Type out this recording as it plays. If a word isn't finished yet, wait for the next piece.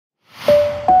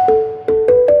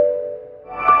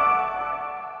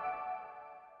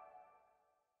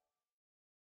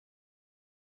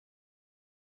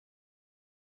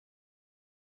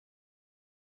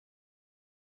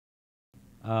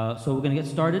So we're going to get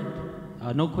started.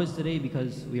 No quiz today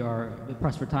because we are a bit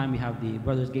pressed for time. We have the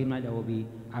brothers game night that will be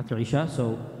after Isha.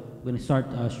 So we're going to start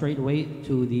straight away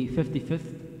to the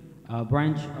 55th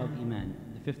branch of Iman.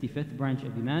 The 55th branch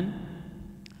of Iman.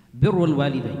 Birrul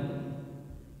walidayn.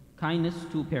 Kindness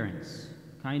to parents.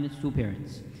 Kindness to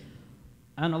parents.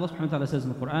 And Allah subhanahu wa ta'ala says in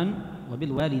the Quran,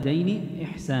 وَبِالْوَالِدَيْنِ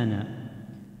إِحْسَانًا.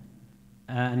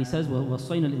 And He says,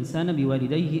 وَوَصَّيْنَا الْإِنسَانَ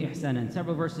بِوَالِدَيْهِ إِحْسَانًا. And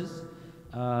several verses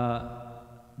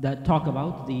that talk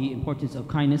about the importance of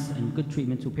kindness and good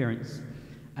treatment to parents.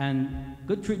 And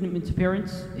good treatment to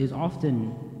parents is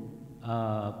often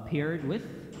paired with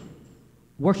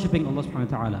worshipping Allah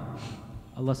subhanahu wa ta'ala.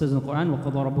 Allah says in the Quran,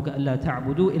 وَقَضَى رَبُّكَ أَلَّا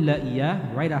تَعْبُدُوا إِلَّا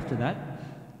إِيَّاهُ. Right after that,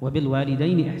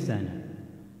 وَبِالْوَالِدَيْنِ إِحْسَانًا.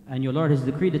 And your Lord has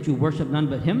decreed that you worship none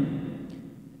but Him,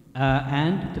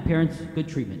 and to parents good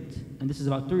treatment. And this is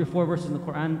about 3 or 4 verses in the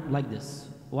Quran like this.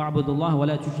 وَاعْبُدُوا اللَّهَ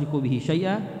وَلَا تُشْرِكُوا بِهِ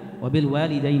شَيْئًا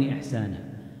وَبِالْوَالِدَيْنِ إِحْسَانًا.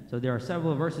 So there are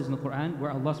several verses in the Quran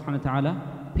where Allah subhanahu wa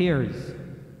ta'ala pairs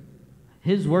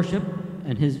His worship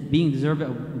and His being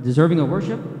deserving of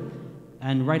worship,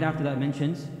 and right after that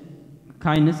mentions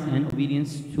kindness and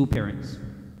obedience to parents.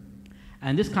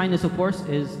 And this kindness, of course,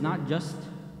 is not just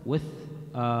with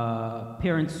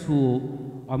parents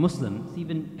who are Muslim. It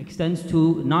even extends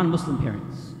to non-Muslim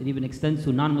parents. It even extends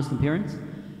to non-Muslim parents,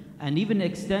 and even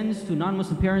extends to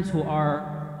non-Muslim parents who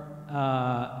are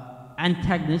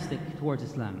antagonistic towards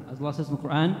Islam. As Allah says in the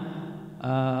Quran,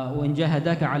 وَإِنْ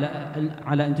جَاهَدَاكَ عَلَىٰ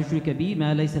أَن تُشْرِكَ بِي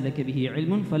مَا لَيْسَ لَكَ بِهِ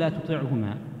عِلْمٌ فَلَا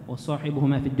تُطِعْهُمَا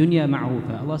وَصَاحِبْهُمَا فِي الدُّنْيَا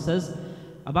مَعْرُوفًا. Allah says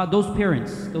about those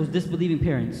parents, those disbelieving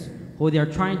parents, who they are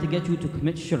trying to get you to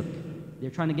commit shirk.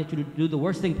 They're trying to get you to do the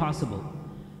worst thing possible.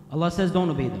 Allah says don't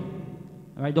obey them.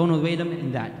 Alright, don't obey them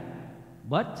in that.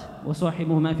 But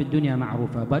وَصَاحِبْهُمَا فِي الدُّنْيا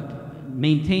مَعْرُوفًا. But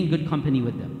maintain good company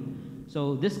with them.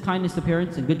 So this kindness to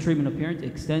parents and good treatment of parents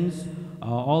extends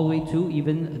all the way to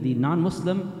even the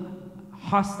non-Muslim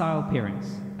hostile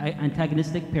parents,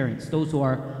 antagonistic parents, those who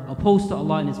are opposed to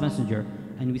Allah and His Messenger,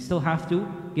 and we still have to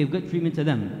give good treatment to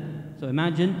them. So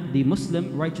imagine the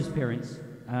Muslim righteous parents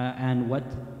and what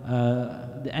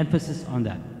the emphasis on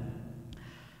that.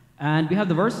 And we have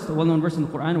the verse, the well-known verse in the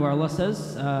Quran where Allah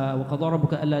says, وَقَضَى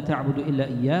رَبُّكَ أَلَّا تَعْبُدُوا إِلَّا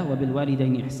إِيَّاهُ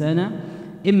وَبِالْوَالِدَيْنِ إِحْسَانًا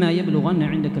إما يبلغن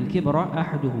عندك الكبر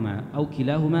أحدهما أو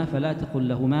كلاهما فلا تقل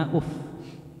لهما أف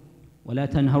ولا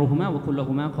تنهرهما وقل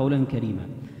لهما قولا كريما.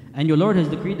 And your Lord has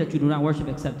decreed that you do not worship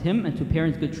except Him, and to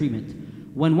parents good treatment.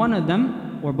 When one of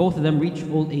them or both of them reach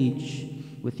old age,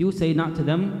 with you say not to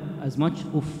them as much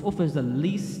uff. Uff is the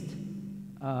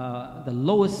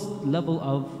lowest level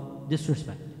of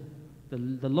disrespect.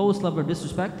 The lowest level of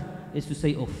disrespect is to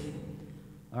say uff.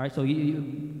 Alright, so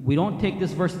we don't take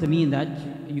this verse to mean that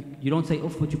you don't say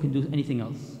uff, but you can do anything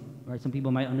else. Right? Some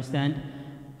people might understand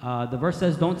the verse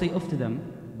says don't say uff to them,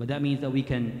 but that means that we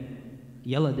can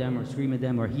yell at them or scream at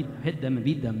them or hit them and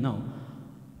beat them. No.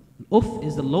 Uff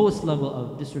is the lowest level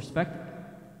of disrespect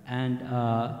and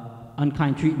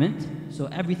unkind treatment. So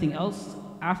everything else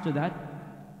after that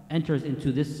enters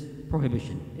into this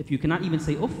prohibition. If you cannot even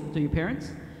say uff to your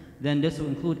parents, then this will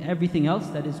include everything else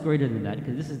that is greater than that,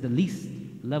 because this is the least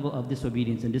level of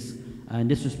disobedience and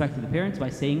disrespect to the parents by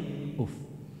saying uff.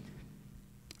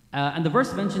 And the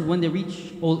verse mentions when they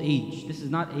reach old age. This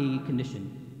is not a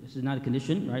condition. This is not a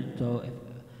condition, right? So if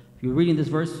you're reading this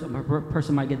verse, a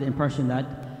person might get the impression that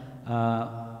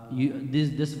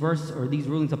this verse or these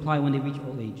rulings apply when they reach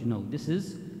old age. No, this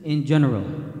is in general,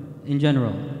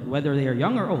 whether they are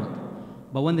young or old.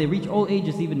 But when they reach old age,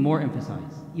 it's even more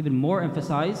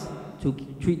emphasized to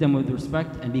treat them with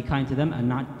respect and be kind to them and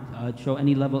not show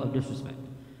any level of disrespect.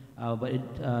 But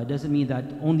it doesn't mean that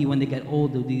only when they get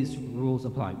old do these rules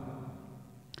apply.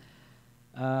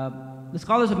 The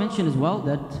scholars have mentioned as well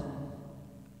that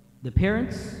the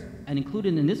parents, and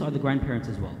included in this are the grandparents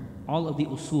as well. All of the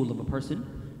usul of a person,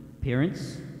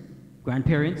 parents,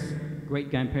 grandparents,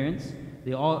 great-grandparents,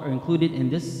 they all are included in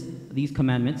these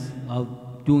commandments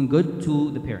of doing good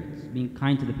to the parents. Being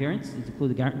kind to the parents is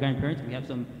included the grandparents. We have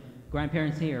some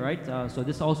grandparents here, right? So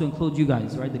this also includes you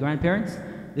guys, right? The grandparents,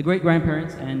 the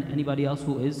great-grandparents, and anybody else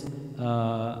who is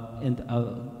in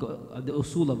the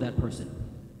usul of that person.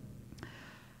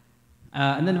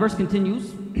 And then the verse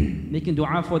continues, making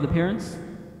dua for the parents.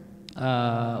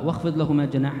 وَاخْفِضْ لَهُمَا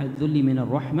جَنَاحَ الذُّلِّ مِنَ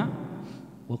الرَّحْمَةِ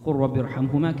وَقُلْ رَبِّ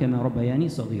ارْحَمْهُمَا كَمَا رَبَّيَانِي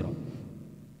صَغِيرًا.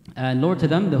 And Lord, to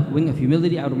them the wing of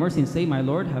humility out of mercy, and say, my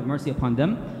Lord, have mercy upon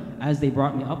them as they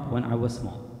brought me up when I was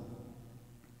small.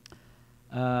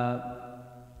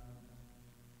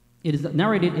 It is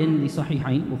narrated in the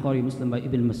Sahihain, Bukhari Muslim, by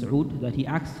Ibn Mas'ud, that he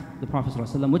asked the Prophet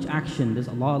ﷺ, which action does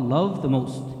Allah love the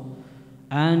most?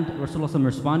 And Rasulullah ﷺ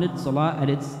responded, Salah at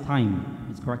its time,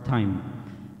 its correct time.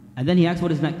 And then he asked,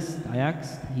 what is next? I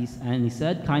asked, and he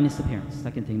said, kindness to parents,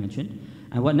 second thing mentioned.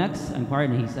 And what next? I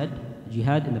inquired, and he said,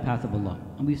 jihad in the path of Allah.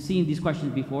 And we've seen these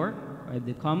questions before, right?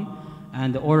 They come,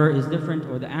 and the order is different,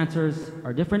 or the answers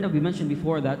are different. And we mentioned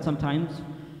before that sometimes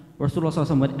Rasulullah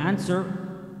SAW would answer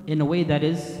in a way that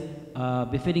is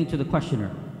befitting to the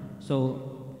questioner.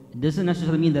 So it doesn't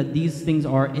necessarily mean that these things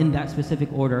are in that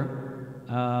specific order,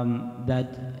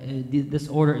 this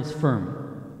order is firm.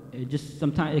 It just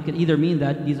sometimes it can either mean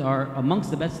that these are amongst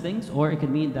the best things, or it could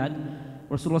mean that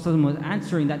Rasulullah SAW was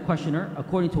answering that questioner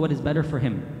according to what is better for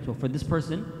him. So for this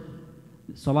person,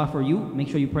 salah for you, make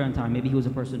sure you pray on time. Maybe he was a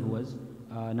person who was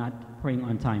not praying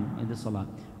on time in the salah.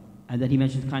 And then he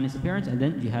mentions kindness to parents, and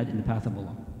then jihad in the path of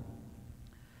Allah.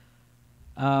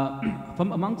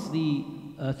 From amongst the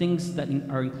things that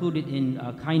are included in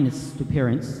kindness to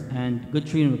parents and good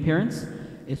treatment of parents,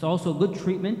 it's also good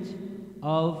treatment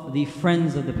of the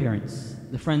friends of the parents,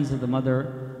 the friends of the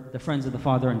mother, the friends of the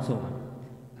father, and so on.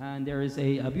 And there is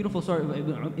a beautiful story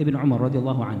of Ibn Umar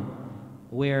radiallahu anhu,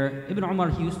 where Ibn Umar,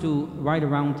 he used to ride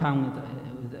around town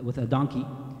with a donkey,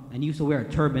 and he used to wear a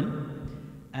turban,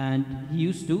 and he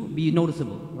used to be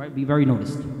noticeable, right? Be very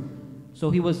noticed.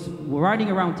 So he was riding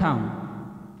around town,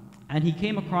 and he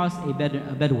came across a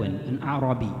Bedouin, an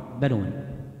Arabi Bedouin.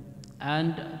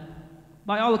 And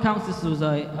by all accounts, this was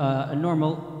a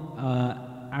normal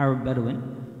Arab Bedouin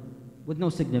with no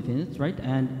significance, right?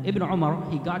 And Ibn Umar,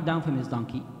 he got down from his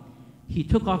donkey, he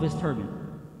took off his turban,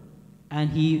 and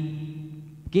he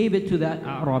gave it to that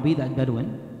Arabi, that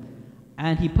Bedouin,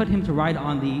 and he put him to ride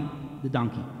on the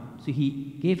donkey. So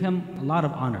he gave him a lot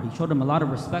of honor. He showed him a lot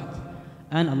of respect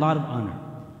and a lot of honor.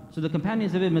 So the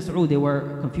companions of Ibn Mas'ud, they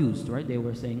were confused, right? They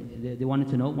were saying, they wanted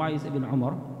to know, why is Ibn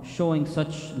Umar showing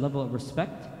such level of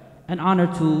respect and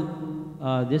honor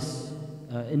to this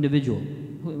individual,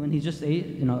 when he's just a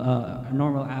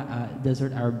normal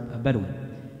desert Arab Bedouin?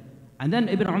 And then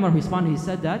Ibn Umar responded, he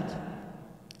said that,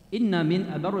 Inna min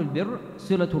abar al-bir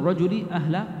silatul rajuli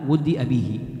ahla wuddi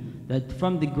abihi, that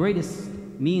from the greatest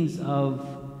means of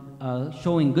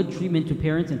showing good treatment to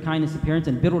parents and kindness to parents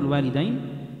and birrul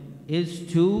walidain is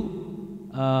to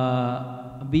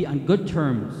be on good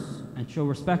terms and show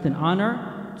respect and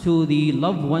honor to the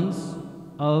loved ones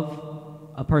of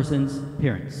a person's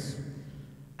parents.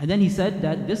 And then he said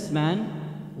that this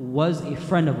man was a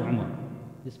friend of Umar.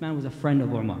 This man was a friend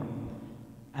of Umar.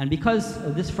 And because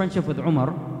of this friendship with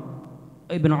Umar,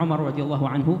 Ibn Umar radiallahu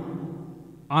anhu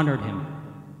honored him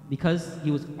because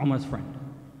he was Umar's friend.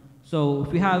 So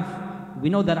if we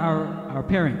know that our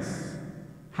parents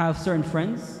have certain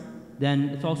friends, then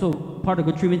it's also part of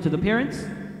good treatment to the parents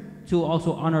to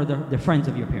also honor the friends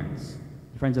of your parents,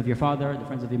 the friends of your father, the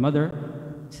friends of your mother.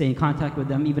 Stay in contact with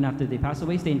them even after they pass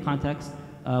away. Stay in contact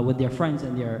with their friends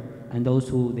and those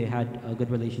who they had good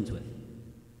relations with.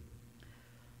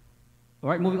 All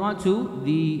right, moving on to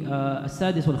the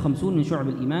As-Sadis wal-Khamsun min Shu'ab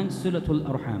al-Iman, Silatul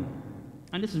Arham.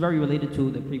 And this is very related to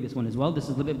the previous one as well. This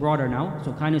is a little bit broader now.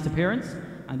 So kindness to parents,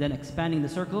 and then expanding the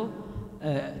circle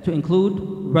to include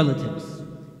relatives.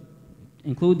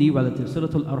 Include the relatives,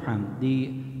 Silatul Arham, the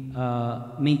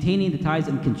maintaining the ties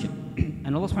and kinship.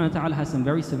 And Allah subhanahu wa ta'ala has some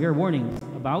very severe warnings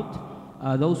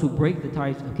about those who break the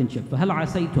ties of kinship. فَهَلْ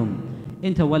عَسَيْتُمْ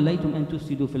إِن تَوَلَّيْتُمْ أَن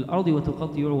تُفْسِدُوا فِي الْأَرْضِ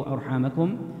وَتُقَطِّعُوا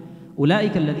أَرْحَامَكُمْ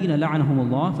أُولَٰئِكَ الَّذِينَ لَعَنَهُمُ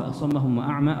اللَّهُ فَأَصَمَّهُمْ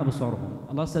وَأَعْمَى أَبْصَارَهُمْ.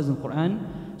 Allah says in the Quran,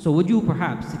 so would you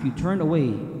perhaps, if you turn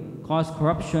away, cause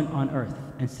corruption on earth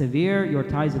and sever your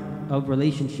ties of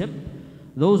relationship,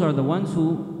 those are the ones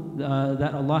who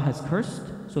that Allah has cursed,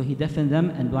 so He deafened them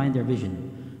and blind their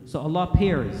vision. So Allah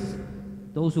pairs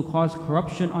those who cause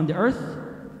corruption on the earth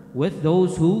with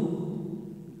those who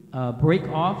break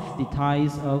off the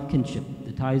ties of kinship,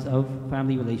 the ties of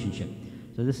family relationship.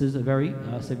 So this is a very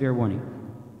severe warning.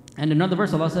 And another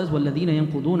verse Allah says,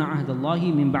 وَالَّذِينَ يَنْقُضُونَ عَهْدَ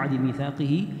اللَّهِ مِنْ بَعْدِ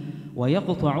مِيثَاقِهِ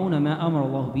وَيَقْطَعُونَ مَا أَمَرَ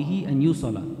اللَّهُ بِهِ أَنْ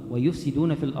يُوصَلَ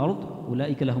وَيُفْسِدُونَ فِي الْأَرْضِ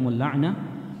أُولَٰئِكَ لَهُمُ اللَّعْنَةُ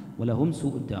وَلَهُمْ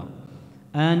سُوءُ الدَّارِ.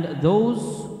 And those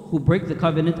who break the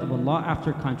covenant of Allah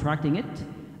after contracting it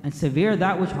and sever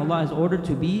that which Allah has ordered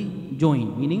to be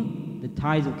joined, meaning the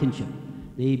ties of kinship.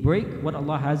 They break what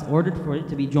Allah has ordered for it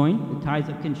to be joined, the ties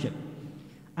of kinship,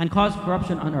 and cause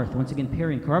corruption on earth. Once again,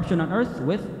 pairing corruption on earth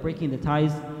with breaking the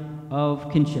ties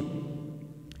of kinship.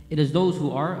 It is those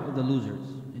who are the losers.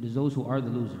 It is those who are the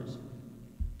losers.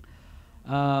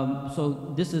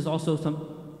 So this is also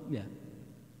yeah.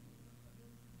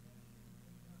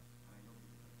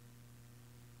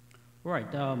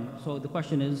 Right, so the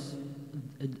question is,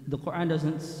 the Quran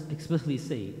doesn't explicitly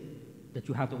say that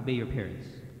you have to obey your parents,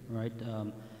 right?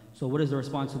 So what is the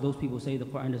response to those people who say the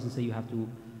Quran doesn't say you have to,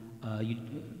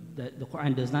 that the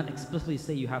Quran does not explicitly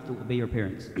say you have to obey your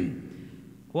parents?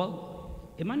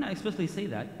 Well, it might not explicitly say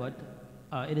that, but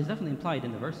it is definitely implied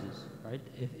in the verses, right?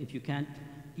 If you can't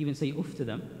even say uff to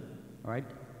them, right?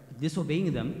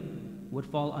 Disobeying them would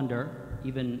fall under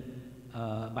even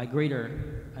by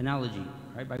greater analogy,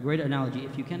 right? By greater analogy,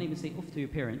 if you can't even say uff to your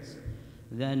parents,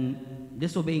 then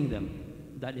disobeying them,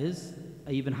 that is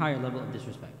an even higher level of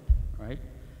disrespect, right?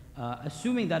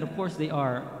 Assuming that, of course, they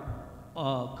are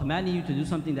commanding you to do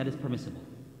something that is permissible,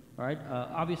 right?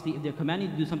 Obviously, if they're commanding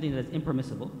you to do something that is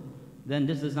impermissible, then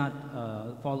this does not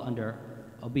fall under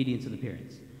obedience to the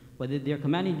parents. But if they're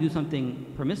commanding you to do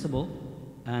something permissible,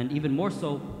 and even more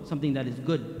so, something that is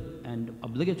good and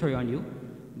obligatory on you,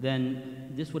 then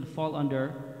this would fall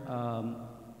under,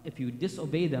 if you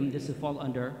disobey them, this would fall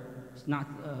under not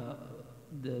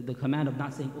the command of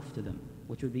not saying uff to them,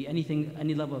 which would be anything,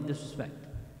 any level of disrespect.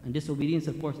 And disobedience,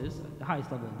 of course, is the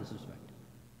highest level of disrespect.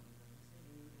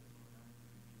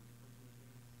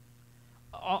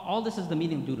 All this is the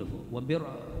meaning of dutiful.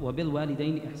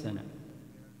 وَبِالْوَالِدَيْنِ إِحْسَانًا.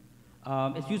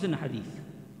 It's used in the hadith.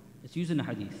 It's used in the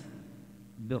hadith.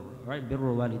 Bir, right?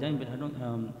 Birru walidain, but I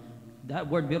don't. That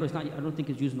word bir is not. I don't think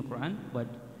it's used in the Quran, but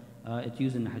it's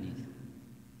used in the hadith.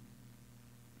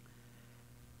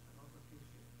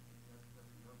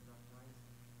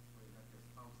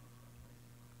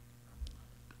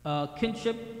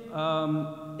 Kinship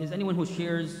is anyone who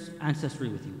shares ancestry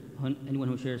with you, anyone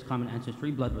who shares common ancestry,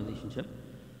 blood relationship.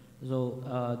 So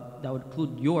that would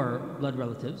include your blood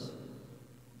relatives,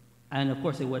 and of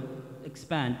course it would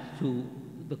expand to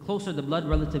the closer the blood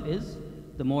relative is,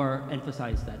 the more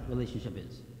emphasized that relationship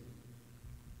is.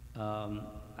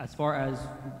 As far as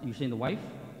you're saying the wife,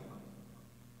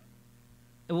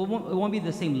 it won't be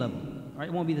the same level, right?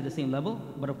 It won't be the same level,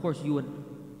 but of course you would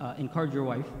encourage your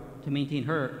wife to maintain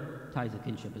her ties of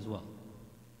kinship as well,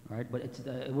 right? But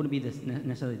it wouldn't be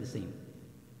necessarily the same.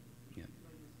 Yeah.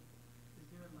 Is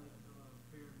there like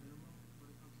a bare minimum when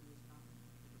it comes to this topic?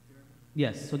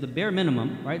 Yes. So the bare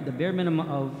minimum, right? The bare minimum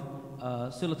of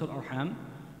silatul arham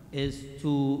is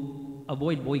to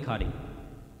avoid boycotting,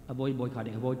 avoid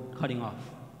cutting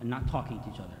off, and not talking to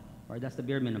each other. Right? That's the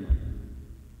bare minimum.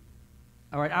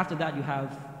 All right. After that, you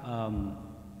have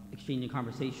exchanging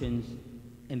conversations,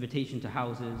 invitation to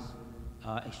houses,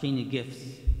 exchanging gifts,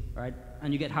 right?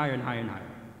 And you get higher and higher and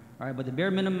higher, all right? But the bare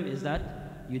minimum is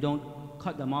that you don't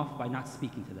cut them off by not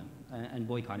speaking to them and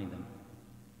boycotting them,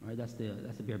 all right? That's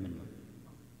the bare minimum.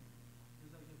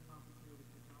 It's like just complicated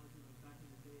with technology, like back in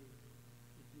the day,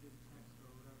 if you didn't text or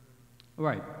whatever.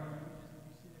 Right. You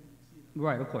see them, you see them.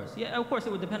 Right, of course. Yeah, of course,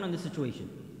 it would depend on the situation,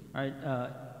 right?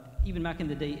 Even back in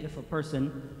the day, if a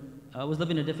person was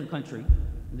living in a different country,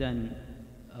 then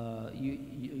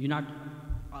you're not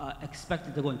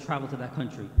expected to go and travel to that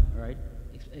country, right?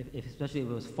 Especially if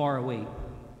it was far away,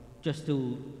 just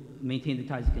to maintain the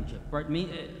ties of kinship, right?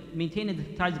 Maintaining the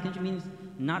ties of kinship means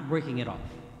not breaking it off,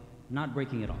 not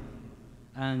breaking it off.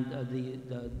 And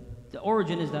the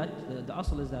origin is that the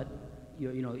asl is that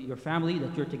your family,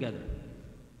 that you're together,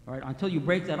 right? Until you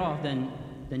break that off, then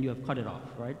you have cut it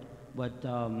off, right? But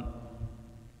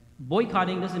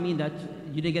boycotting doesn't mean that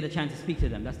you didn't get a chance to speak to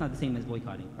them. That's not the same as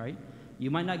boycotting, right? You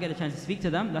might not get a chance to speak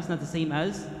to them. That's not the same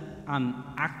as I'm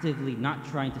actively not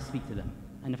trying to speak to them.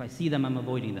 And if I see them, I'm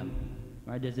avoiding them,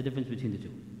 right? There's a difference between the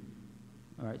two.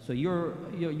 All right, so you're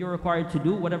required to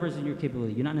do whatever is in your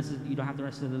capability. You don't have to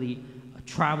necessarily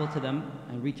travel to them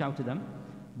and reach out to them.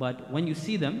 But when you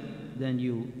see them, then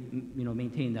you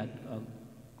maintain that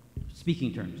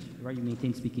speaking terms, right? You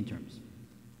maintain speaking terms.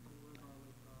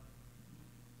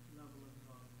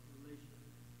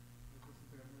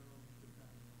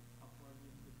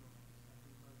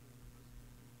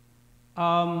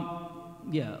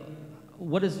 Yeah,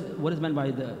 what is meant by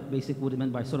what is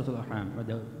meant by Suratul Arham, or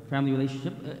the family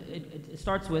relationship? It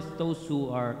starts with those who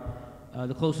are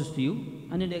the closest to you,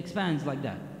 and it expands like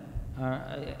that.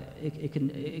 It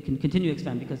can continue to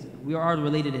expand because we are all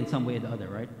related in some way or the other,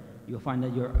 right? You'll find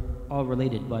that you're all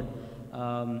related, but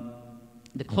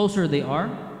the closer they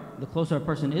are, the closer a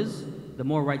person is, the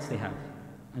more rights they have,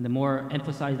 and the more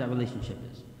emphasized that relationship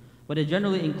is. But it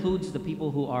generally includes the people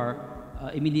who are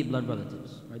immediate blood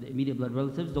relatives, right? The immediate blood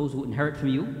relatives, those who inherit from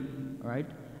you, right?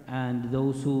 And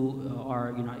those who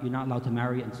are you're not allowed to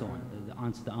marry, and so on. The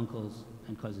aunts, the uncles,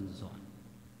 and cousins, and so on.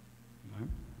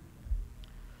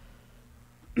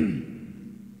 All right.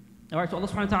 All right. So Allah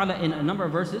Subhanahu wa Taala, in a number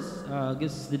of verses,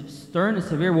 gives the stern and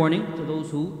severe warning to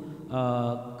those who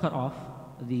cut off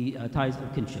the ties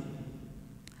of kinship.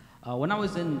 When I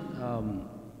was in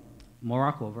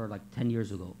Morocco over like 10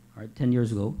 years ago, right? 10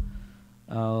 years ago.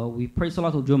 We prayed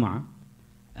Salatul Jum'ah,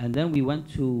 and then we went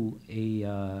to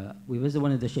we visited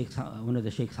one of the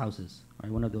sheikh's houses, right?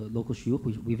 One of the local shuyukh.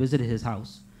 We visited his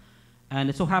house, And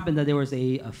it so happened that there was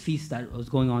a feast that was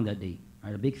going on that day,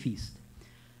 right, a big feast.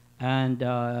 And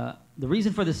the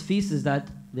reason for this feast is that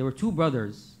there were two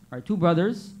brothers, right,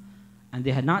 and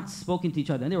they had not spoken to each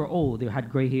other. And they were old. They had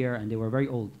gray hair, and they were very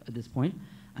old at this point.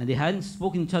 And they hadn't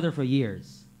spoken to each other for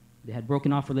years. They had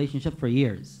broken off relationship for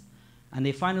years. And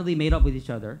they finally made up with each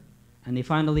other. And they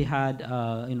finally had,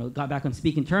 got back on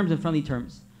speaking terms and friendly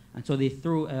terms. And so they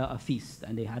threw a feast,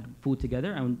 and they had food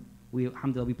together, and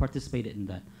alhamdulillah, we participated in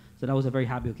that. So that was a very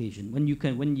happy occasion. When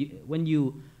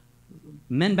you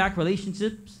mend back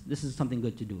relationships, this is something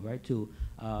good to do, right?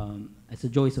 It's a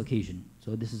joyous occasion.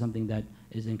 So this is something that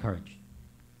is encouraged.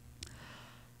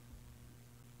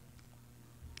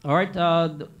 All right,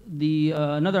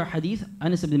 another hadith,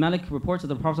 Anas ibn Malik reports that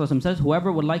the Prophet ﷺ says,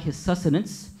 whoever would like his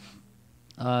sustenance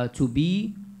to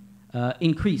be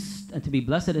increased and to be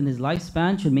blessed in his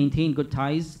lifespan should maintain good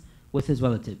ties with his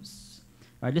relatives.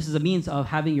 All right, this is a means of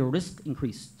having your risk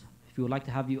increased. If you would like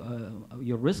to have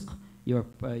your risk, your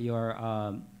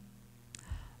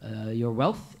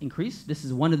wealth increased, this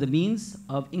is one of the means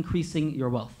of increasing your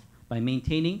wealth by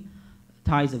maintaining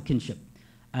ties of kinship.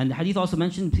 And the hadith also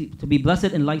mentioned to be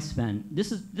blessed in lifespan.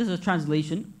 This is a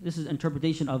translation. This is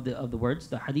interpretation of the words.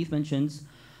 The hadith mentions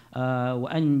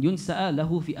وَأَن يُنْسَأَ لَهُ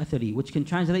فِي أَثَرِي, which can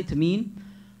translate to mean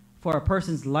for a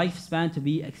person's lifespan to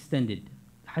be extended.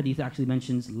 The hadith actually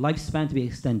mentions lifespan to be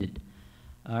extended.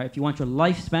 If you want your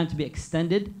lifespan to be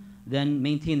extended, then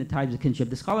maintain the ties of kinship.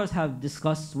 The scholars have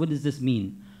discussed what does this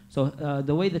mean. So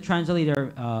the way the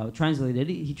translator translated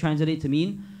it, he translated it to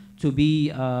mean to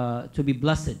be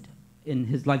blessed in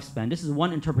his lifespan. This is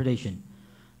one interpretation,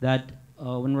 that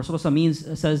when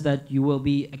Rasulullah says that you will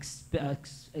be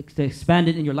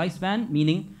expanded in your lifespan,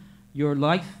 meaning your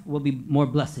life will be more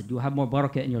blessed. You will have more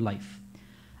barakah in your life.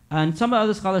 And some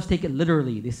other scholars take it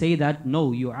literally. They say that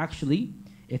no, you actually,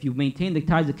 if you maintain the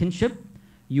ties of kinship,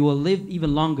 you will live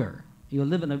even longer. You will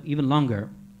live even longer.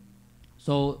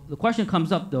 So the question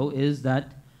comes up though is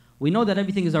that we know that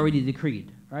everything is already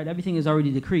decreed, right? Everything is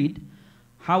already decreed.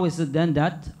 How is it then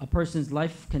that a person's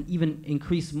life can even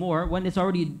increase more when it's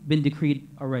already been decreed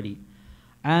already?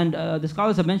 And the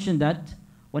scholars have mentioned that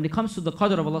when it comes to the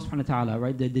qadr of Allah subhanahu wa ta'ala,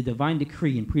 right, the divine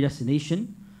decree and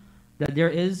predestination, that there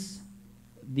is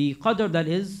the qadr that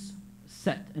is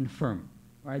set and firm,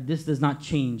 right? This does not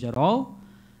change at all.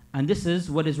 And this is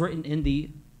what is written in the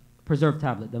preserved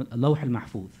tablet, the Lawh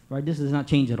al-Mahfuz, right? This does not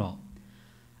change at all.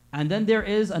 And then there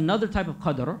is another type of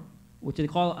qadr, which they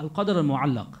call al-qadr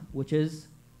al-mu'allaq, which is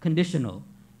conditional.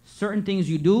 Certain things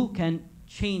you do can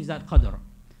change that qadr.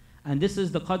 And this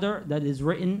is the qadr that is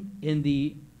written in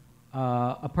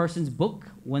a person's book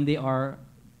when they are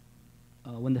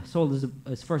when the soul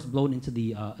is first blown into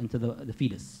the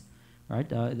fetus, right?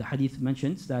 The hadith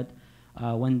mentions that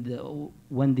when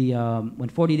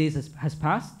 40 days has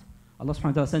passed, Allah subhanahu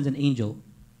wa ta'ala sends an angel,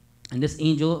 and this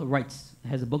angel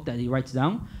has a book that he writes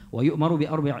down. وَيُؤْمَرُ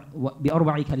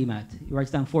بِأَرْبَعِ كَلِمَاتٍ. He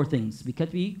writes down 4 things.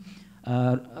 بِكَتْبِ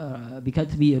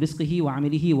رِزْقِهِ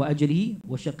وَعَمِلِهِ وَأَجْلِهِ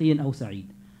وَشَقِيٍّ أَوْ سَعِيدٍ.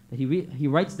 That he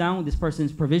writes down this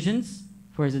person's provisions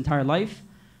for his entire life,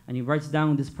 and he writes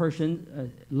down this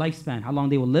person's lifespan, how long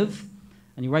they will live,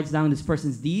 and he writes down this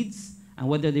person's deeds, and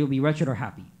whether they will be wretched or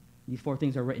happy. These 4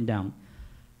 things are written down.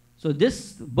 So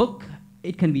this book,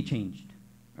 it can be changed.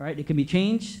 All right? It can be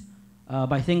changed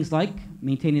by things like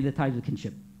maintaining the ties of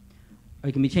kinship. Or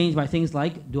it can be changed by things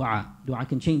like dua. Dua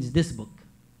can change this book.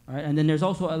 All right? And then there's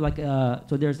also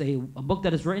so there's a book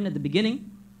that is written at the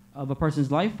beginning of a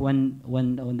person's life when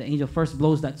the angel first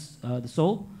blows the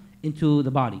soul into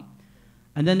the body.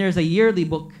 And then there's a yearly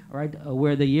book, right,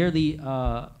 where the yearly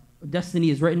destiny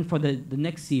is written for the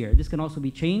next year. This can also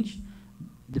be changed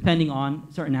depending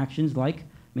on certain actions like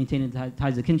maintaining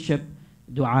ties of kinship,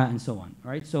 dua, and so on.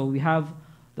 Right? So we have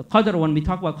the qadr. When we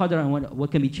talk about qadr and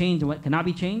what can be changed and what cannot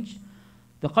be changed,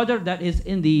 the qadr that is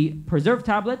in the preserved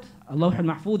tablet, Lawh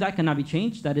al-Mahfuz, that cannot be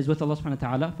changed. That is with Allah subhanahu wa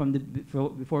ta'ala from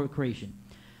before creation.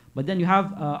 But then you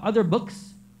have other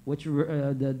books, which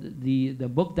the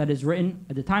book that is written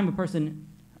at the time a person,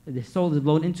 the soul is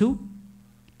blown into,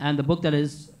 and the book that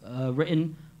is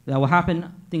written that will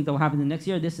happen, things that will happen in the next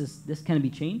year. This can be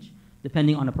changed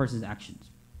depending on a person's actions.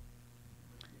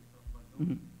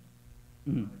 Mm-hmm.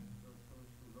 Mm-hmm.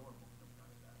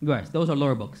 Right, those are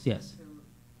lower books, yes.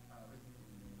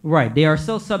 Right, they are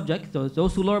still subject.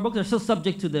 Those 2 lower books are still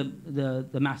subject to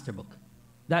the master book.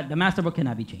 That the master book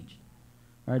cannot be changed,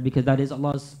 right? Because that is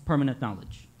Allah's permanent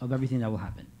knowledge of everything that will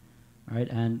happen, right?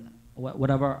 And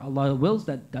whatever Allah wills,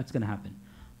 that's going to happen.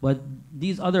 But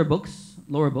these other books,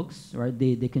 lower books, right?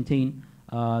 They contain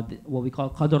what we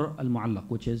call qadr al-mu'allaq,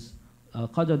 which is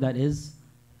qadr that is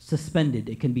suspended.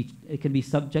 It can be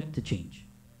subject to change.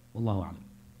 Wallahu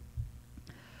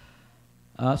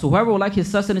a'lam. So whoever would like his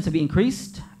sustenance to be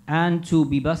increased and to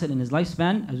be blessed in his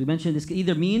lifespan, as we mentioned, this can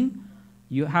either mean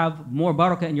you have more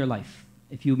barakah in your life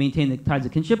if you maintain the ties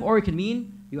of kinship, or it can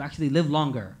mean you actually live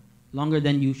longer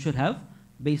than you should have,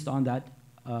 based on that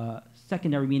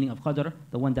secondary meaning of qadr,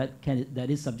 the one that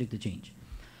is subject to change.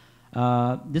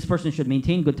 This person should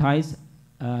maintain good ties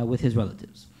with his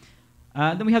relatives.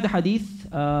 Then we have the hadith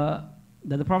that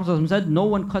the Prophet ﷺ said, no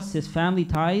one cuts his family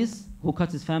ties, who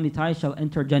cuts his family ties shall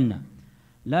enter Jannah.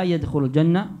 La yadkhul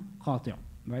Jannah qati'.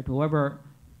 Right? Whoever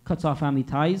cuts off family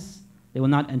ties, they will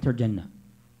not enter Jannah.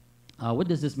 What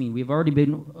does this mean?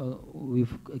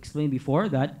 We've explained before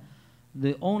that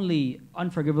the only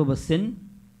unforgivable sin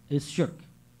is shirk.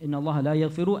 Inna Allah la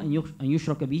yaghfiru an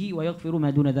yushraka bihi wa yaghfiru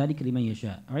ma duna dhalika liman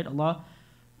yasha. Alright, Allah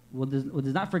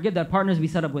does not forgive that partners be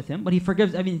set up with him, but He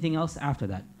forgives everything else after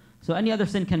that. So any other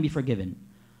sin can be forgiven.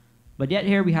 But yet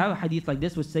here we have a hadith like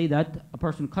this which say that a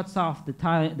person cuts off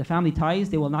the family ties,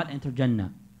 they will not enter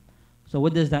Jannah. So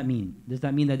what does that mean? Does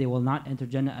that mean that they will not enter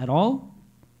Jannah at all?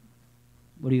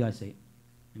 What do you guys say?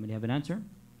 Anybody have an answer?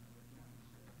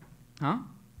 Huh?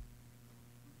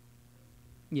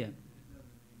 Yeah.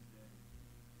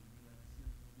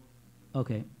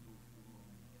 Okay.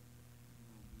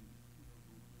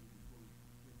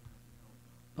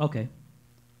 Okay.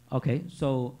 Okay.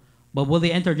 So, but will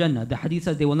they enter Jannah? The hadith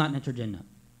says they will not enter Jannah.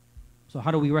 So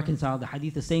how do we reconcile? The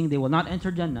hadith is saying they will not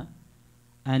enter Jannah,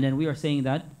 and then we are saying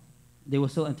that they will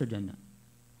still enter Jannah.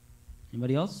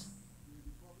 Anybody else?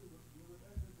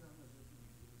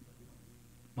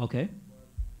 Okay.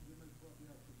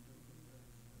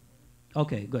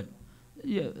 Okay, good.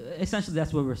 Yeah, essentially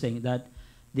that's what we're saying, that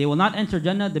they will not enter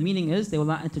Jannah. The meaning is they will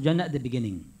not enter Jannah at the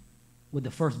beginning with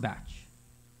the first batch.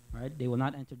 Right? They will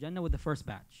not enter Jannah with the first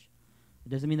batch. It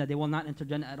doesn't mean that they will not enter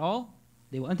Jannah at all.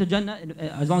 They will enter Jannah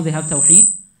as long as they have Tawheed,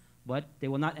 but they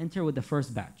will not enter with the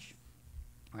first batch.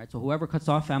 All right, so whoever cuts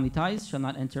off family ties shall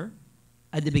not enter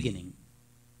at the beginning.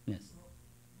 Yes.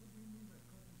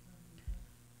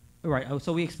 All right,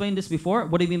 so we explained this before.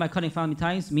 What do you mean by cutting family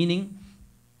ties? Meaning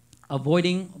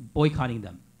avoiding boycotting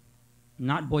them,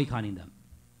 not boycotting them,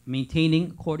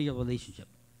 maintaining cordial relationship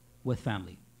with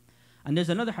family. And there's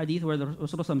another hadith where the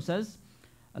Rasulullah says,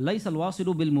 ليس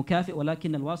الواصل بالمكافئ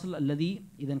ولكن الواصل الذي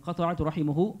إذا انقطعت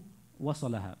رحمه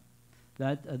وصلها.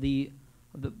 That the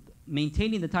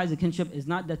maintaining the ties of kinship is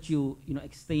not that you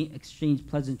exchange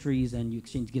pleasantries and you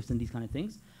exchange gifts and these kind of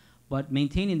things, but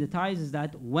maintaining the ties is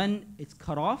that when it's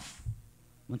cut off,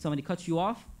 when somebody cuts you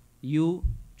off, you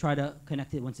try to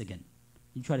connect it once again.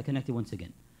 You try to connect it once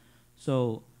again.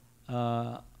 So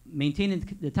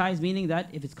maintaining the ties meaning that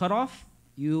if it's cut off,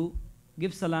 you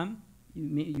give salam,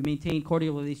 you maintain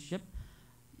cordial relationship.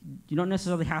 You don't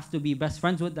necessarily have to be best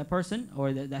friends with that person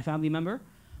or that family member,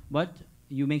 but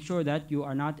you make sure that you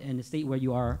are not in a state where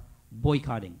you are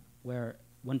boycotting, where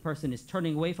one person is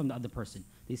turning away from the other person.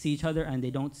 They see each other and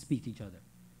they don't speak to each other.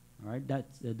 All right, that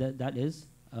is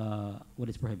what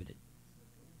is prohibited.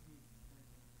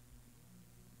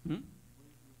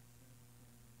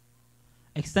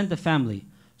 Extent of family.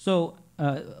 So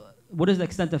what is the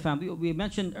extent of family? We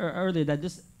mentioned earlier that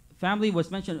this family was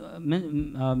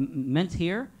meant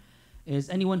here is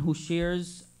anyone who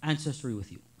shares ancestry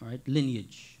with you, all right,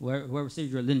 lineage, whoever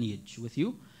shares your lineage with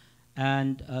you,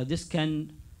 and this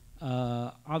can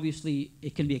obviously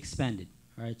it can be expanded,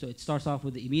 all right. So it starts off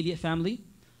with the immediate family,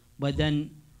 but then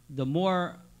the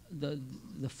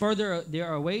further they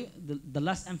are away, the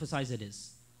less emphasized it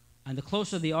is, and the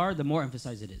closer they are, the more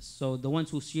emphasized it is. So the ones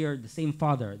who share the same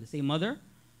father, the same mother,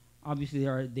 obviously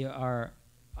they are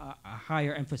a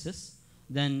higher emphasis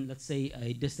than, let's say,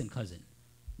 a distant cousin.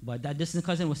 But that distant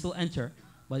cousin will still enter,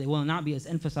 but it will not be as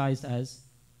emphasized as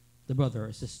the brother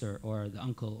or sister or the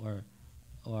uncle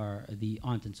or the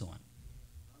aunt and so on.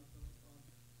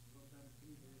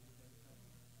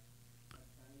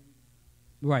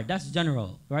 Right, that's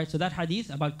general, right? So that hadith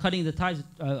about cutting the ties,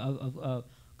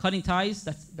 cutting ties,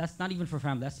 that's not even for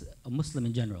family, that's a Muslim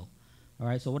in general. All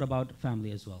right, so what about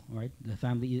family as well, all right? The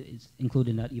family is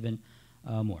included in that even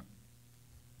more.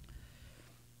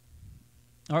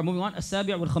 All right, moving on.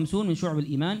 As-Sabi' wal-Khamsun min Shu'ab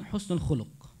al-Iman, Husn al-Khuluq.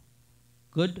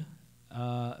 Good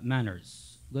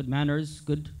manners,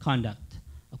 good conduct.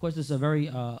 Of course, this is a very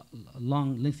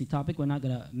long, lengthy topic. We're not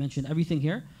going to mention everything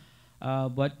here.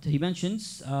 But he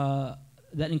mentions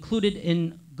that included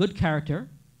in good character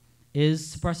is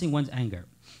suppressing one's anger.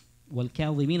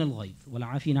 وَالْكَاظِمِينَ الْغَيْظِ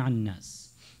وَالْعَافِينَ عَنِ النَّاسِ.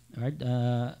 All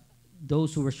right,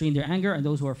 those who restrain their anger and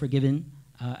those who are forgiven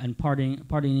and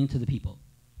pardoning to the people.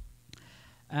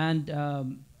 And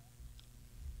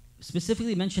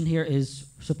specifically mentioned here is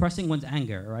suppressing one's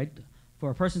anger, right? for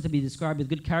a person to be described with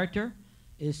good character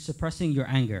is suppressing your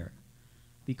anger.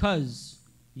 Because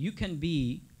you can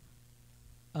be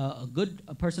a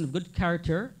person of good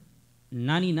character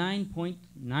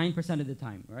 99.9% of the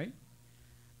time, right?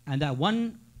 And that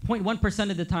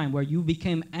 1.1% of the time where you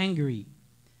became angry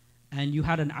and you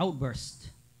had an outburst,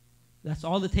 that's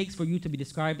all it takes for you to be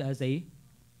described as a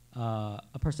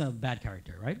person of bad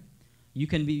character, right? You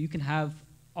can have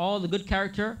all the good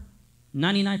character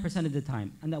 99% of the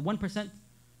time, and that 1%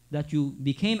 that you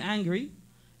became angry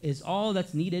is all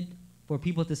that's needed for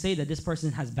people to say that this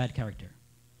person has bad character.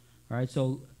 All right,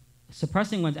 so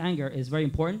suppressing one's anger is very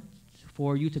important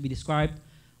for you to be described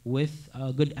with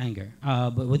good anger,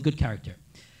 but with good character.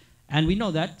 And we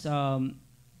know that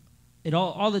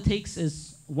all it takes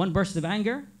is one burst of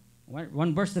anger,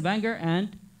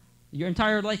 and your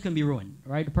entire life can be ruined,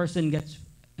 right? A person gets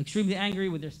extremely angry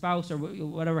with their spouse or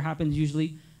whatever happens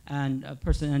usually, and a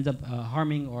person ends up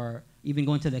harming or even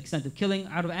going to the extent of killing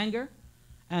out of anger,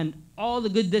 and all the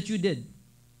good that you did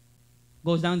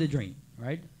goes down the drain,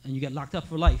 right? And you get locked up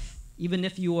for life, even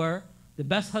if you were the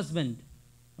best husband,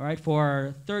 right,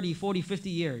 for 30, 40, 50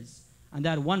 years, and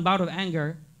that one bout of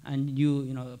anger, and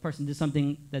a person did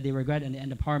something that they regret and they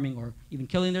end up harming or even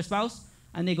killing their spouse,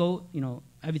 and they go,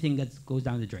 everything goes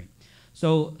down the drain.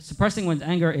 So suppressing one's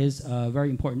anger is a very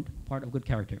important part of good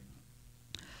character.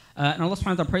 And Allah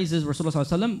subhanahu wa ta'ala praises Rasulullah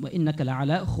sallallahu alaihi wasallam, وَإِنَّكَ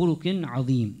لَعَلَىٰ خُلُقٍ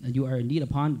عَظِيمٍ, and you are indeed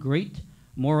upon great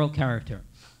moral character.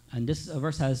 And this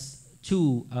verse has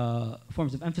two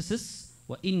forms of emphasis.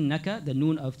 وَإِنَّكَ, the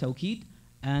noon of tawqid,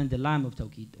 and the lam of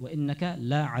tawqid. وَإِنَّكَ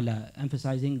لَا عَلَىٰ,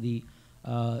 emphasizing the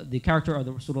character of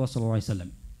the Rasulullah sallallahu alaihi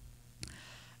wasallam.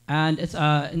 And it's,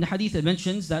 in the hadith it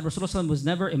mentions that Rasulullah was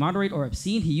never immoderate or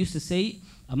obscene. He used to say,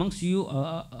 amongst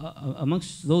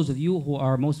those of you who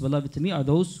are most beloved to me are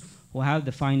those who have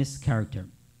the finest character.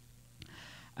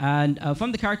 And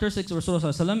from the characteristics of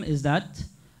Rasulullah is that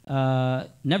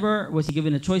never was he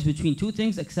given a choice between two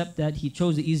things except that he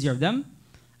chose the easier of them,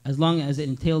 as long as it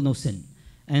entailed no sin.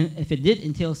 And if it did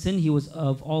entail sin, he was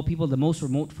of all people the most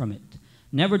remote from it.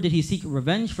 Never did he seek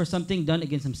revenge for something done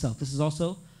against himself. This is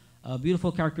also a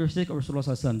beautiful characteristic of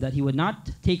Rasulullah, that he would not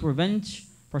take revenge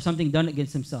for something done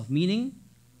against himself, meaning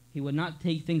he would not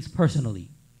take things personally.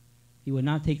 He would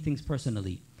not take things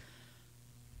personally.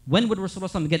 When would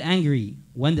Rasulullah get angry?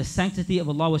 When the sanctity of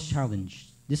Allah was challenged.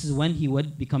 This is when he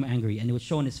would become angry, and it would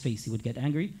show on his face. He would get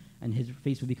angry and his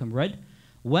face would become red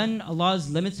when Allah's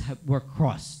limits were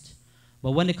crossed.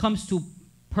 But when it comes to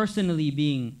personally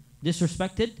being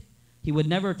disrespected, he would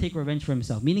never take revenge for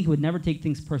himself, meaning he would never take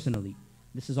things personally.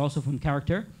 This is also from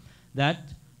character,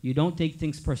 that you don't take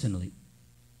things personally.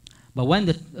 But when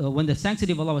the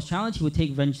sanctity of Allah was challenged, he would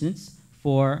take vengeance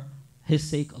for his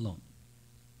sake alone.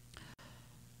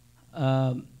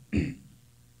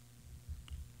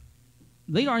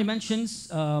 Later on he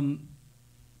mentions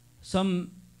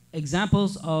some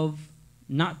examples of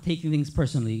not taking things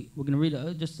personally. We're going to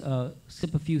read, just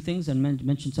skip a few things and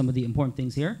mention some of the important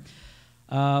things here.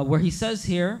 Where he says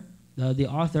here, the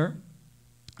author,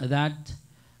 that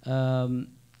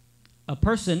a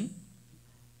person,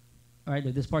 right,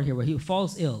 this part here, where he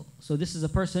falls ill. So this is a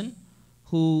person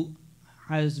who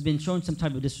has been shown some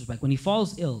type of disrespect. When he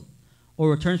falls ill or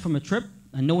returns from a trip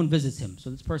and no one visits him. So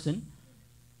this person,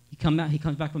 he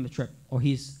comes back from the trip, or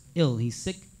he's ill, he's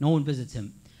sick, no one visits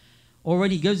him. Or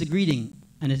when he gives a greeting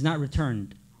and is not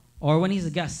returned. Or when he's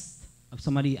a guest of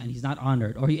somebody and he's not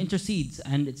honored. Or he intercedes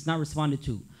and it's not responded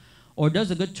to. Or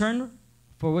does a good turn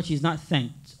for which he's not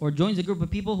thanked. Or joins a group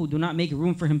of people who do not make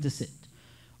room for him to sit.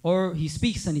 Or he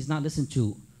speaks and he's not listened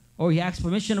to. Or he asks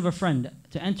permission of a friend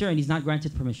to enter and he's not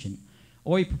granted permission.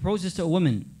 Or he proposes to a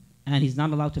woman and he's not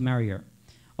allowed to marry her.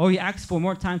 Or he asks for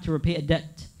more time to repay a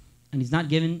debt and he's not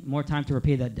given more time to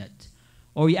repay that debt.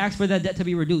 Or he asks for that debt to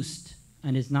be reduced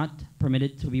and is not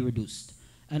permitted to be reduced.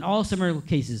 And all similar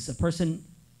cases, a person,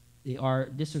 they are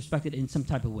disrespected in some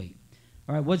type of way.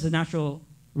 All right, what's the natural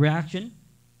reaction?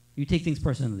 You take things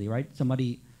personally, right?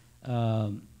 Somebody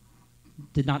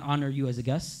did not honor you as a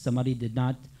guest. Somebody did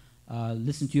not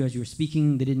listen to you as you were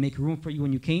speaking. They didn't make room for you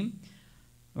when you came.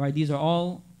 All right, these are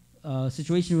all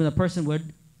situations where a person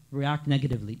would react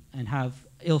negatively and have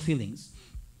ill feelings.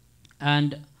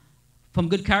 And from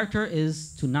good character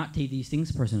is to not take these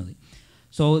things personally.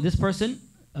 So this person,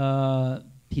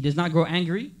 he does not grow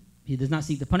angry. He does not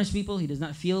seek to punish people. He does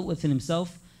not feel within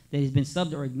himself that he's been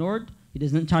snubbed or ignored. He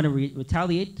does not try to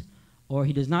retaliate, or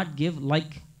he does not give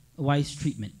likewise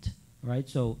treatment. Right?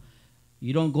 So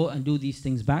you don't go and do these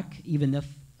things back, even if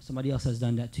somebody else has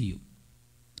done that to you.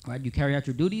 Right? You carry out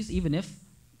your duties, even if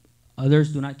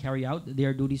others do not carry out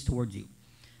their duties towards you.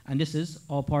 And this is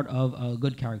all part of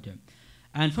good character.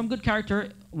 And from good character,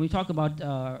 when we talk about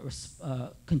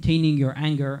containing your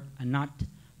anger and not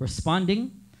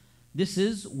responding, this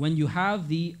is when you have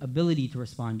the ability to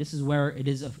respond. This is where it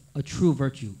is a true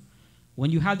virtue.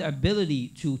 When you have the ability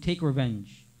to take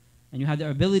revenge and you have the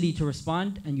ability to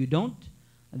respond and you don't,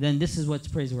 then this is what's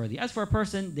praiseworthy. As for a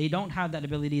person, they don't have that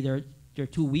ability, they're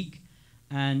too weak,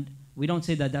 and we don't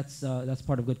say that that's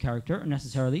part of good character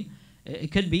necessarily.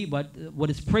 It could be, but what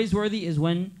is praiseworthy is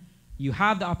when you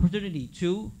have the opportunity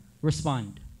to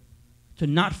respond, to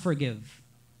not forgive,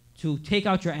 to take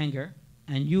out your anger,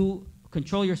 and you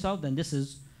control yourself, then this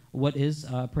is what is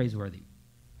praiseworthy.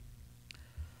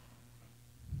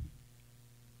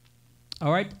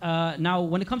 All right, now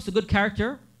when it comes to good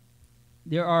character,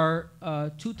 there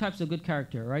are two types of good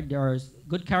character, right? There is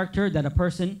good character that a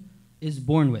person is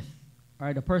born with. All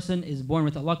right, a person is born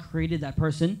with, Allah created that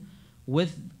person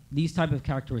with these type of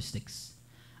characteristics.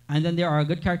 And then there are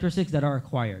good characteristics that are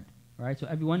acquired, right? So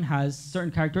everyone has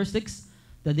certain characteristics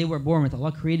that they were born with.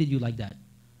 Allah created you like that,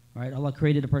 right? Allah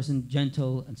created a person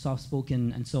gentle and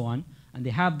soft-spoken and so on. And they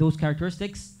have those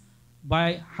characteristics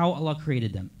by how Allah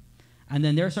created them. And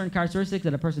then there are certain characteristics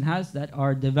that a person has that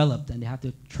are developed, and they have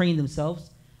to train themselves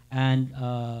and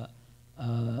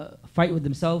fight with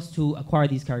themselves to acquire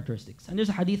these characteristics. And there's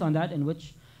a hadith on that in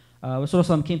which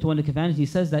Rasulullah came to one of the companions. He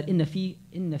says that inna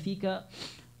fika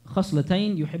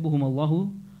khaslatayn yuhibbuhum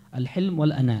Allahu al-hilm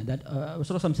wal-ana. That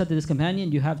Rasulullah said to this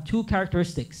companion, you have two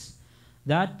characteristics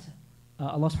that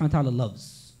Allah subhanahu wa ta'ala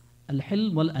loves.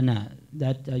 Al-hilm wal-ana.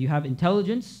 That you have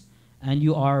intelligence and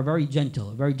you are very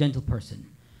gentle, a very gentle person.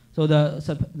 So the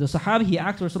Sahabi, he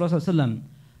asked Rasulullah,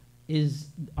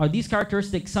 are these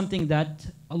characteristics something that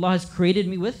Allah has created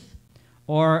me with,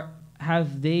 or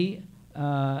have they,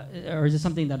 or is it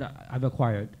something that I've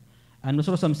acquired? And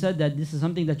Rasulullah said that this is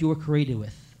something that you were created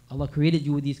with. Allah created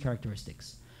you with these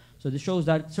characteristics. So this shows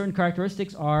that certain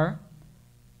characteristics are,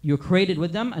 you're created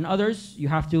with them, and others, you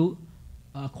have to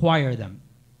acquire them.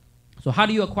 So how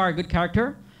do you acquire good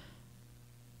character?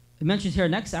 It mentions here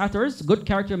next, afterwards, good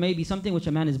character may be something which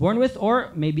a man is born with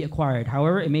or may be acquired.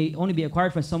 However, it may only be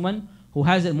acquired from someone who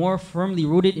has it more firmly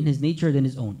rooted in his nature than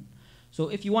his own. So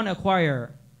if you want to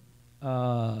acquire,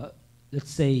 let's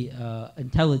say,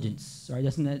 intelligence, right,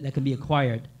 that can be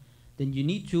acquired, then you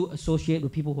need to associate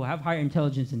with people who have higher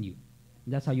intelligence than you.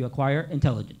 And that's how you acquire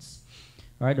intelligence.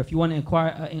 All right? If you want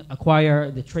to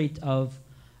acquire the trait of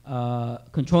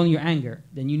controlling your anger,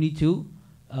 then you need to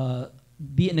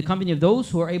be in the company of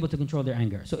those who are able to control their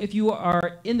anger. So if you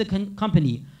are in the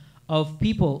company of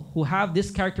people who have this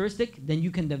characteristic, then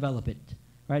you can develop it,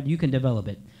 right? You can develop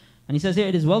it. And he says here,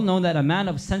 it is well known that a man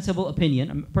of sensible opinion,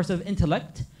 a person of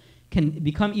intellect, can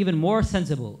become even more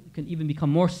sensible, can even become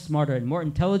more smarter and more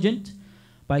intelligent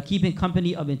by keeping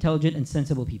company of intelligent and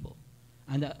sensible people.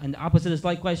 And the opposite is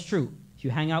likewise true. If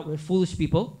you hang out with foolish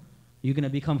people, you're going to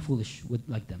become foolish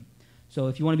like them. So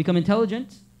if you want to become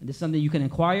intelligent, and this is something you can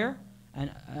acquire,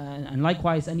 and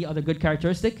likewise any other good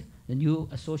characteristic, then you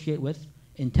associate with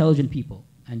intelligent people,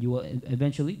 and you will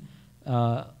eventually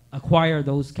acquire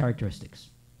those characteristics.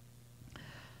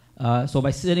 So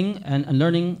by sitting and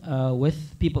learning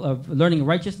with people of learning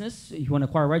righteousness, if you want to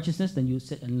acquire righteousness, then you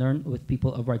sit and learn with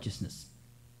people of righteousness.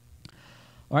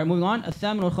 All right, moving on.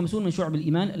 الثامن والخمسون من شعب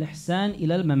الإيمان الإحسان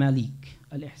إلى المماليك.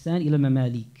 الإحسان إلى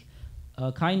المماليك.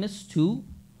 Kindness to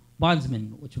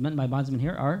bondsmen, which meant by bondsmen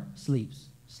here are slaves.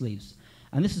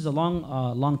 And this is a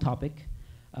long topic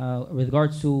with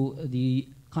regards to the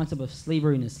concept of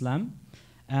slavery in Islam.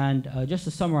 And just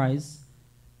to summarize,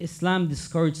 Islam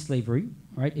discouraged slavery,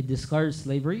 right? It discouraged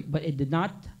slavery, but it did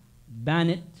not ban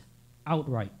it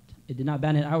outright. It did not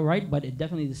ban it outright, but it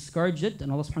definitely discouraged it. And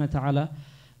Allah subhanahu wa ta'ala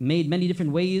made many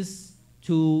different ways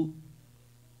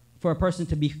for a person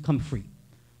to become free.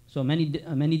 So many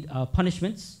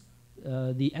punishments.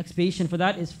 The expiation for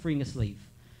that is freeing a slave.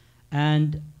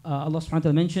 And Allah subhanahu wa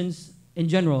ta'ala mentions, in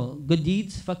general, good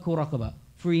deeds, fakku raqaba,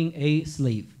 freeing a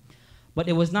slave. But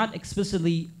it was not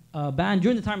explicitly banned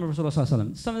during the time of Rasulullah sallallahu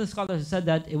alaihi wasallam. Some of the scholars have said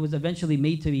that it was eventually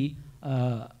made to be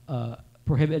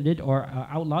prohibited or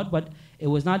outlawed, but it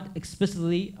was not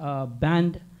explicitly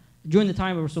banned during the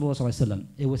time of Rasulullah sallallahu alaihi wasallam.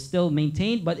 It was still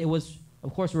maintained, but it was,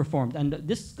 of course, reformed. And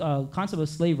this concept of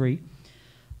slavery,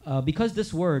 because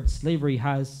this word, slavery,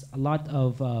 has a lot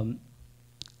of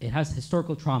it has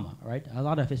historical trauma, right? A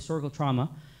lot of historical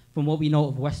trauma from what we know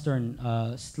of Western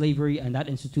slavery and that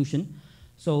institution.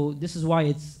 So this is why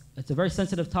it's a very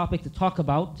sensitive topic to talk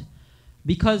about,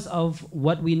 because of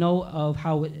what we know of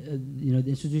how the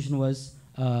institution was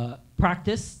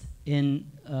practiced in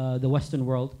the Western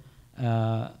world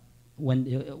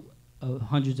when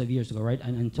hundreds of years ago, right?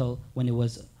 And until when it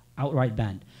was outright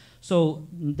banned. So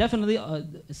definitely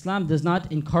Islam does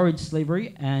not encourage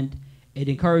slavery, and it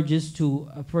encourages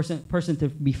a person to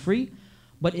be free,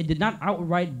 but it did not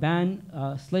outright ban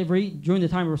slavery during the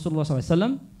time of Rasulullah sallallahu alaihi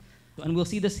wasallam. And we'll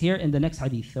see this here in the next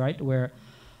hadith, right, where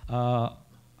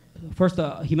first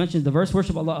he mentions the verse,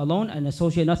 worship Allah alone and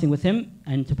associate nothing with Him,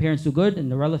 and to parents do good,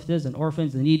 and the relatives and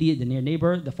orphans, the needy, the near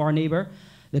neighbor, the far neighbor,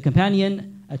 the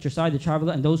companion at your side, the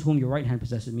traveler, and those whom your right hand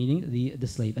possesses, meaning the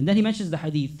slave. And then he mentions the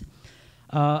hadith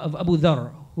of Abu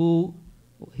Dharr, who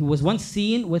he was once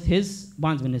seen with his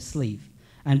bondsman, his slave,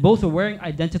 and both were wearing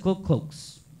identical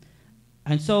cloaks.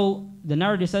 And so the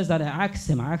narrator says that I asked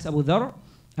Abu Dharr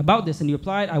about this, and he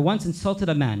replied, I once insulted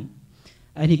a man,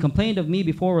 and he complained of me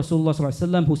before Rasulullah sallallahu alaihi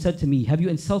wasallam, who said to me, have you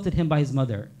insulted him by his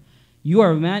mother? You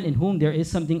are a man in whom there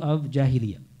is something of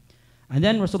jahiliyyah. And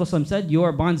then Rasulullah sallallahu alaihi wasallam said,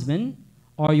 your bondsmen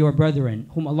are your brethren,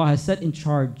 whom Allah has set in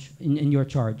charge, in your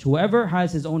charge. Whoever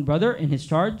has his own brother in his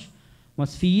charge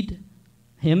must feed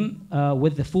him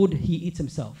with the food he eats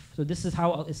himself. So this is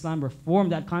how Islam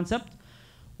reformed that concept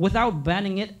without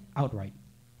banning it outright.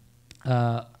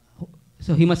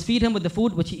 So he must feed him with the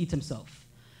food which he eats himself.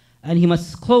 And he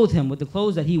must clothe him with the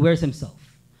clothes that he wears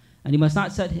himself. And he must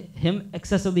not set him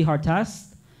excessively hard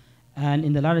tasks. And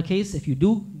in the latter case, if you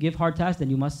do give hard tasks, then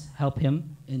you must help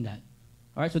him in that.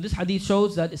 All right, so this hadith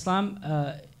shows that Islam,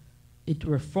 it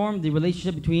reformed the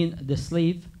relationship between the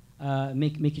slave,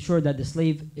 making sure that the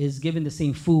slave is given the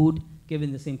same food,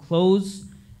 given the same clothes,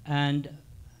 and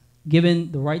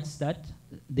given the rights that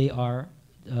they are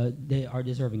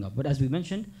deserving of. But as we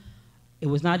mentioned, it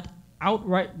was not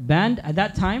outright banned at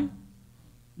that time,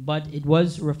 but it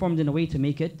was reformed in a way to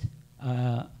make it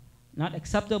not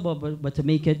acceptable, but to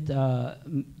make it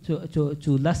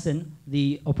to lessen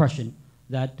the oppression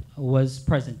that was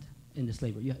present in the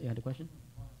slavery. You had a question?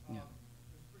 Yeah.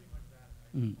 It's pretty much that.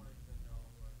 I just wanted to know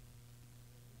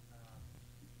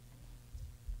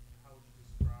how would you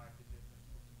describe the difference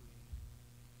between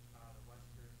the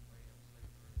Western way of slavery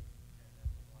and then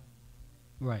the one.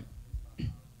 Right.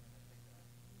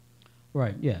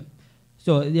 Right, yeah.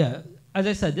 So, yeah, as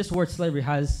I said, this word slavery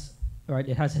has, right,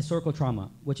 it has historical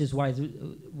trauma, which is why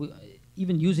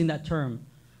even using that term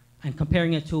and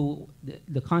comparing it to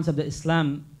the concept that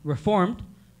Islam reformed,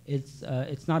 it's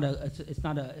not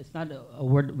a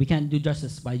word, we can't do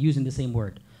justice by using the same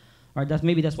word. Right,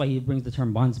 that's why he brings the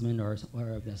term bondsman or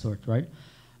of that sort, right?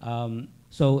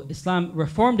 So Islam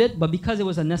reformed it, but because it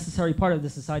was a necessary part of the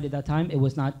society at that time, it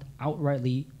was not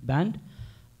outrightly banned.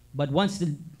 But once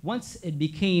it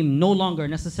became no longer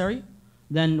necessary,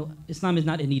 then Islam is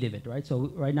not in need of it, right?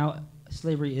 So right now,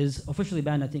 slavery is officially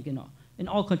banned, I think, in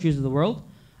all countries of the world,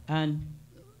 and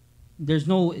there's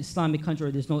no Islamic country,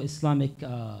 or there's no Islamic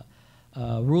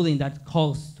ruling that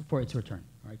calls for its return,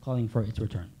 right? Calling for its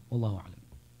return. Wallahu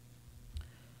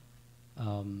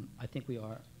a'lam. I think we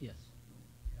are, yes.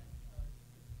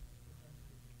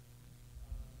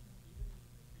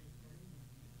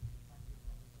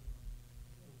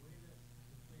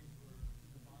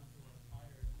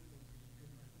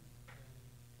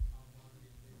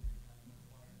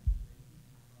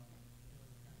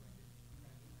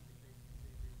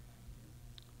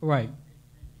 Right.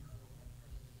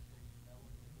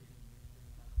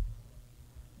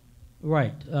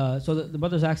 Right. So the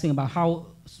brother's asking about how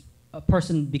a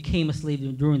person became a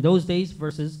slave during those days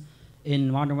versus in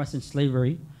modern Western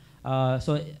slavery.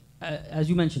 As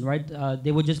you mentioned, right,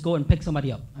 they would just go and pick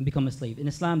somebody up and become a slave. In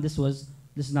Islam, this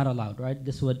is not allowed, right?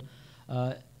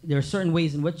 There are certain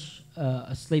ways in which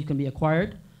a slave can be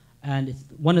acquired, and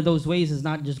one of those ways is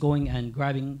not just going and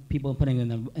grabbing people and putting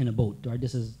them in a boat, right?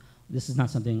 This is not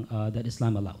something that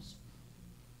Islam allows.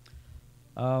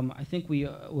 I think we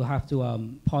will have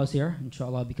to pause here,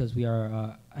 inshallah, because we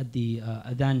are at the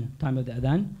adhan, time of the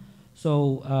adhan.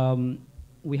 So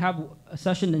we have a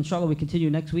session, inshallah, we continue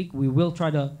next week. We will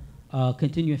try to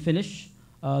continue and finish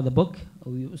the book.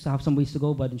 We still have some ways to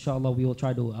go, but inshallah, we will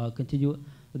try to continue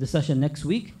with the session next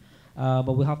week.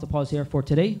 But we'll have to pause here for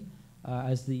today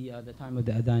as the time of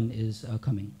the adhan is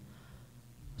coming.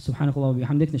 سبحانك اللهم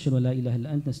وبحمدك نشهد أن لا إله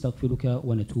إلا أنت نستغفرك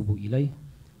ونتوب إليه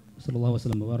صلى الله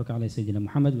وسلم وبارك على سيدنا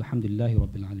محمد والحمد لله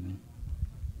رب العالمين.